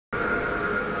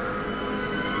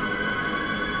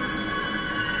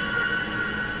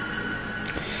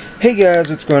Hey guys,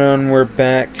 what's going on? We're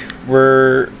back.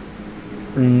 We're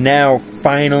now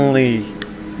finally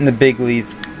in the big league,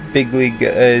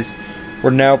 guys. We're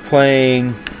now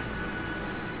playing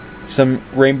some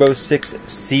Rainbow Six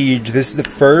Siege. This is the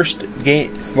first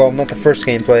game, well, not the first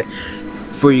gameplay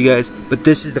for you guys, but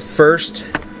this is the first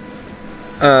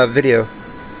video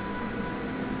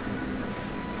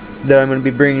that I'm going to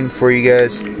be bringing for you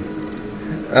guys.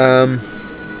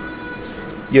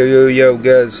 Yo,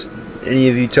 guys. Any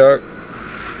of you talk?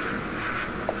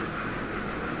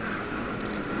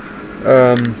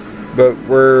 But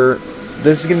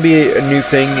this is gonna be a new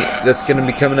thing that's gonna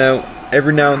be coming out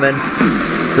every now and then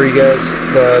for you guys,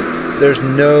 but there's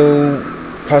no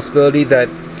possibility that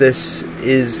this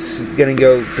is gonna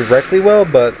go directly well,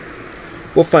 but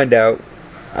we'll find out.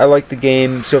 I like the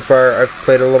game so far. I've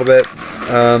played a little bit.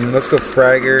 Let's go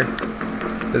Fragger.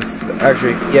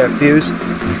 Actually, yeah, Fuse.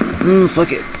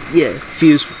 Fuck it. Yeah,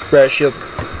 Fuse, Rat Shield.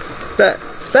 That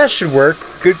should work.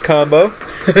 Good combo.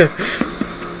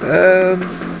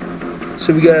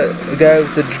 So we got a guy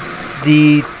with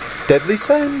the Deadly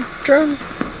Sign drone.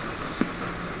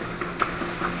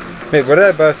 Wait, what did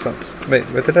I buy? Wait,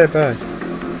 what did I buy?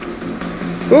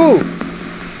 Ooh,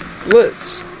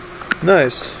 Blitz.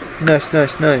 Nice.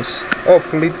 Oh,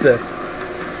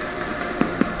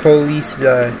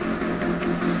 Polizia.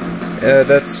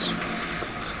 That's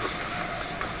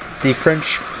the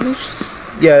French police?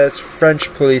 Yeah, that's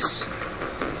French police.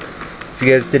 If you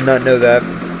guys did not know that.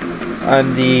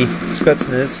 I'm the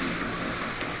Spetsnaz.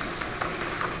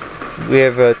 We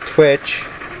have a Twitch,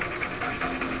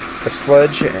 a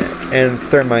Sludge, and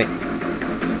Thermite.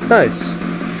 Nice.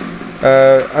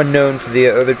 Unknown for the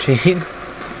other team,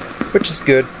 which is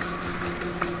good.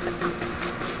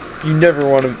 You never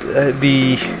want to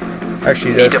be...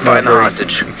 Actually, that's not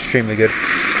very extremely good.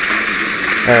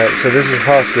 Alright, so this is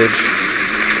hostage.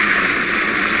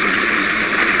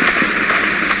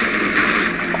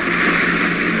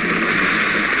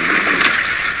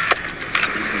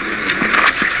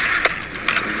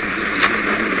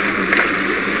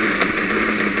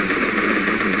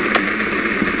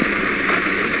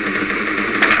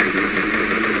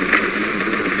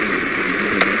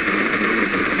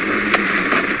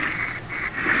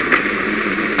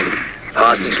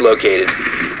 Hostage located.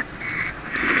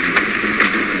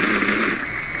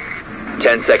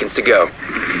 10 seconds to go.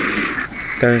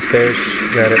 Downstairs.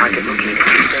 Got it.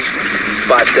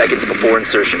 5 seconds before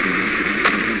insertion.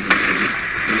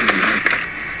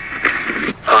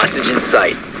 Hostage in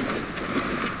sight.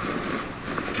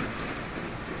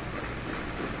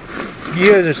 You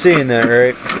guys are seeing that,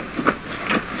 right?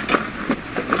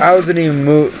 I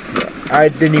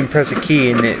didn't even press a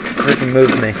key and it freaking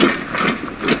moved me.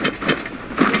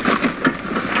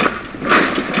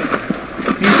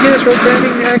 See this rope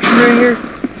banding action right here?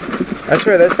 I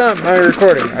swear, that's not my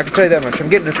recording. I can tell you that much. I'm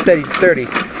getting a steady 30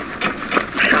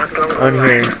 on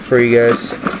here for you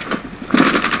guys.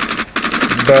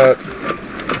 But...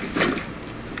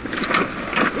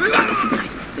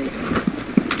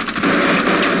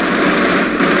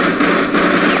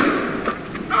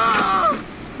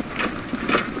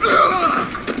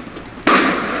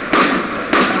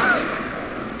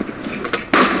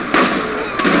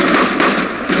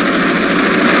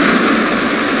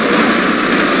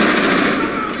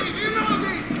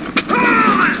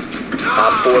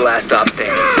 Op 4 last stop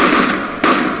standing.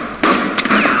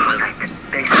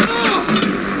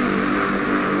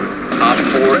 Op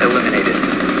 4 eliminated.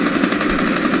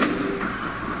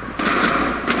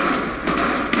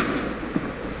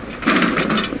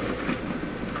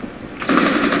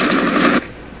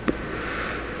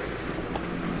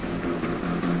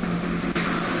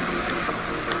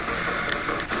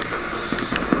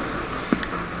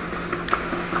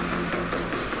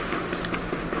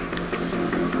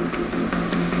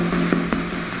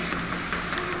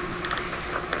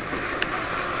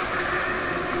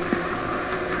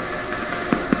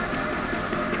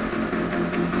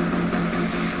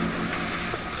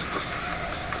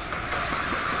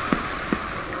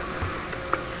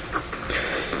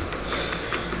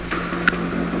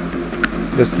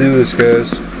 Let's do this,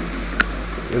 guys.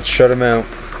 Let's shut him out.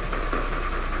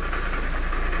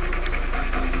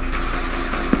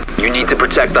 You need to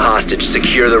protect the hostage.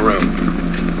 Secure the room.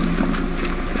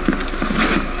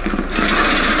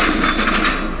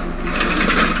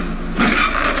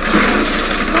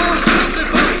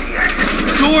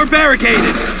 Door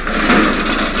barricaded!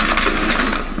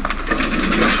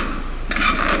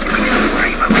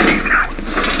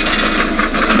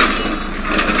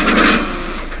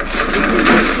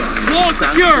 Wall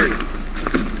secured!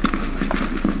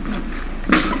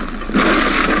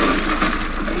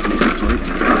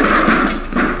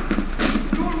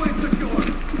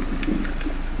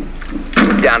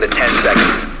 down to 10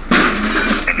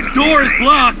 seconds. Door is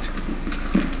blocked.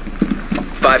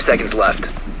 5 seconds left.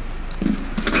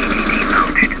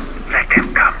 Let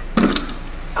them come.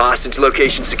 Hostage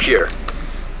location secure.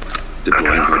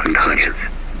 Deploying heartbeat sensor.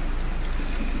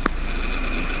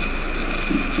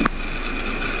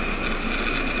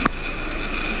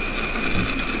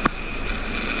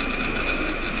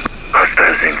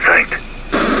 Hostiles in sight.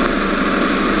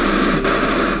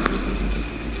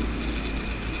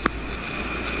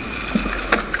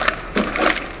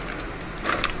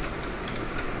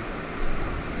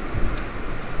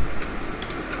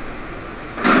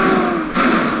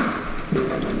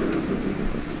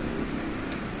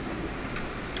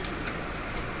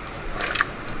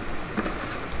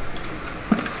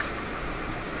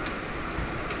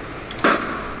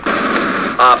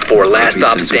 Op 4, last Heartbeat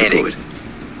stop sensor standing. deployed.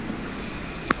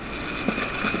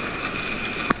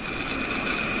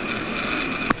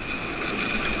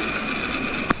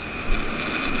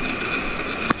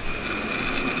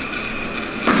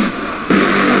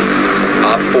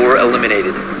 Op 4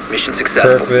 eliminated. Mission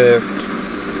successful. Perfect.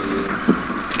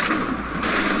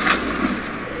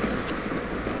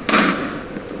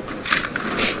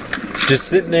 Just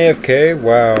sitting AFK?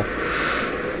 Wow.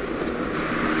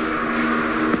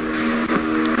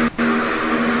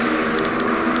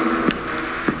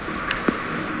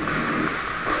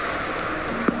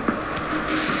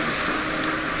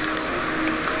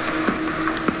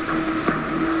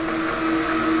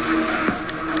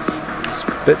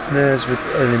 Spetsnaz with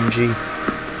LMG.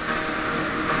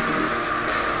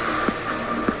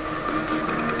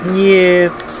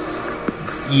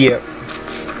 Yep.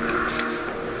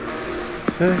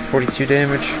 42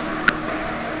 damage.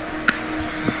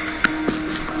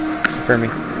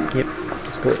 Confirming. Yep.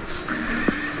 Let's go.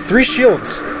 3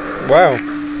 shields. Wow.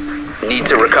 Need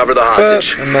to recover the But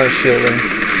hostage. I'm not shielding.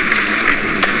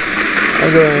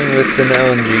 I'm going with an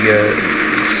LMG, guys.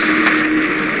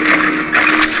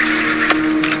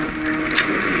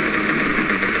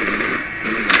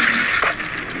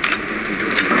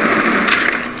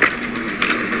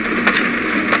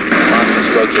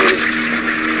 Hostage located.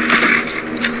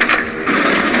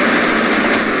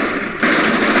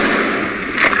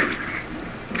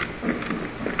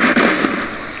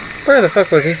 Where the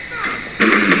fuck was he?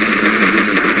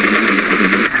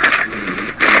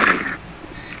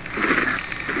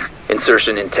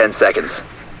 Insertion in 10 seconds.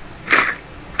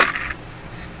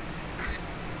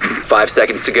 5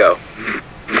 seconds to go.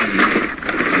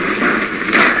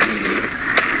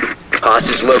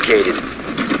 Hostage located.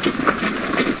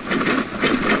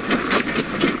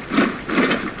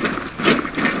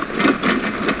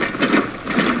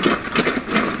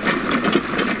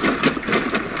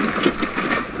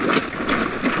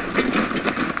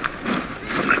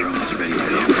 Drone is ready to go.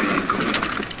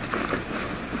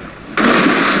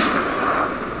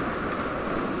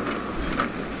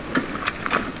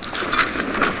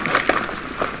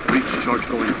 Breach charge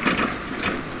going.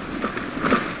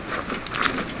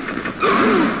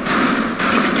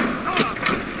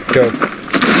 Go.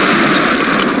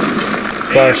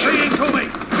 Flash. Incoming.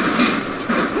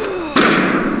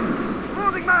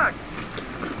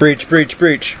 Breach, breach,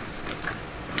 breach.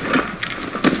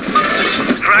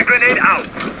 Frag grenade out.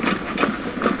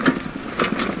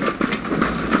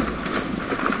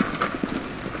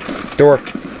 Door.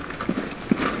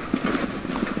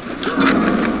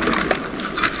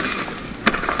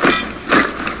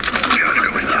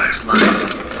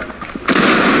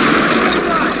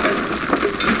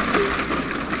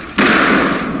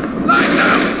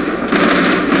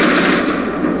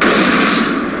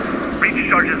 Breach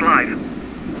charge is live.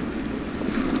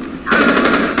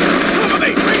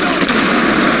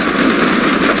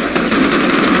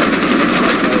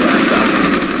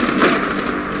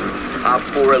 Op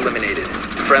 4 eliminated.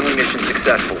 Friendly mission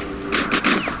successful.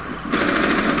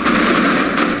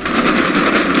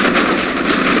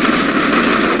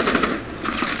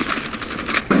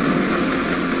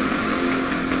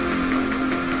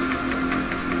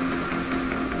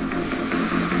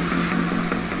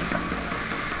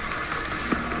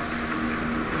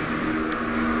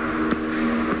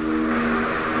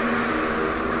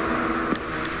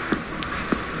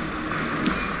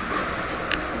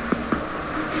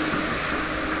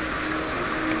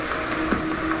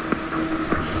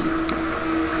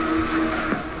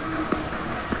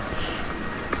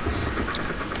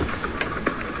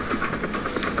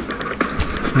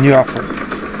 New op.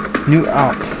 New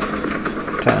op.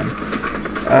 Time.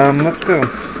 Let's go.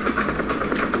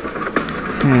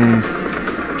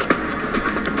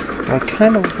 I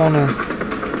kind of want to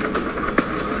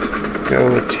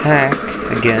go attack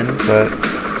again, but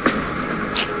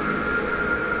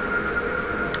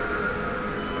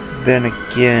Then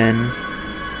again,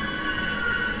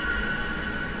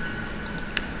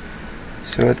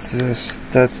 so what's this?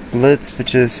 That's Blitz,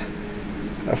 which is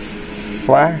a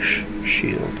flash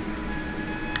shield.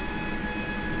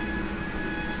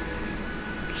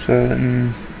 So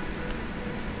then,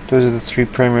 those are the 3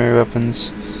 primary weapons,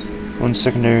 1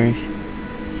 secondary,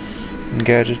 and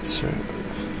gadgets.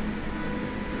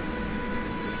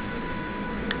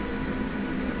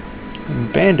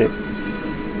 And Bandit.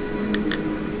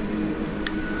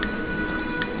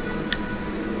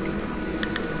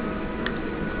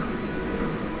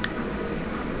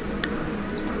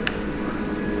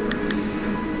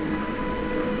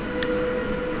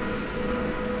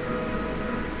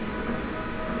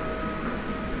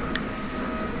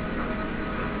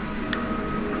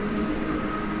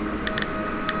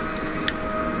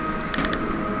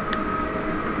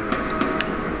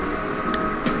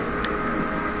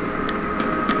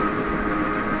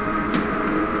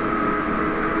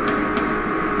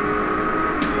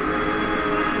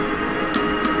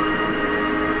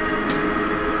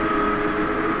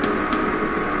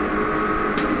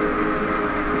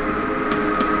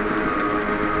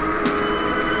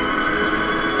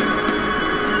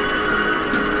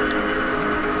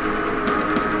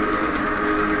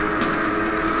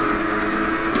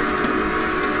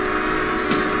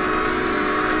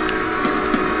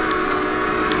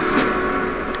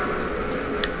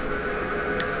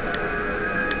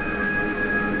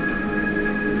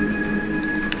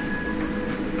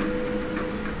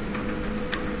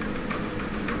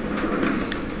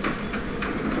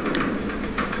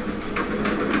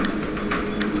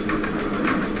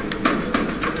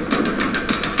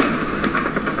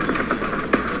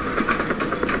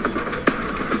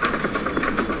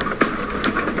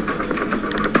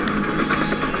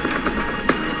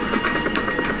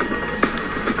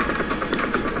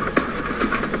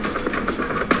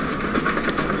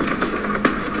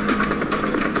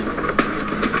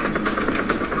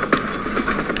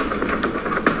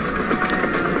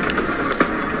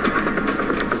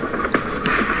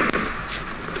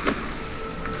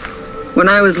 When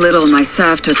I was little, my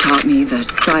Savta taught me that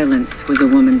silence was a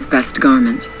woman's best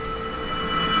garment.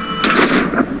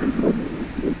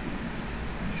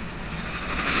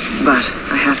 But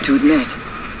I have to admit,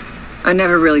 I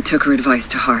never really took her advice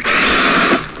to heart.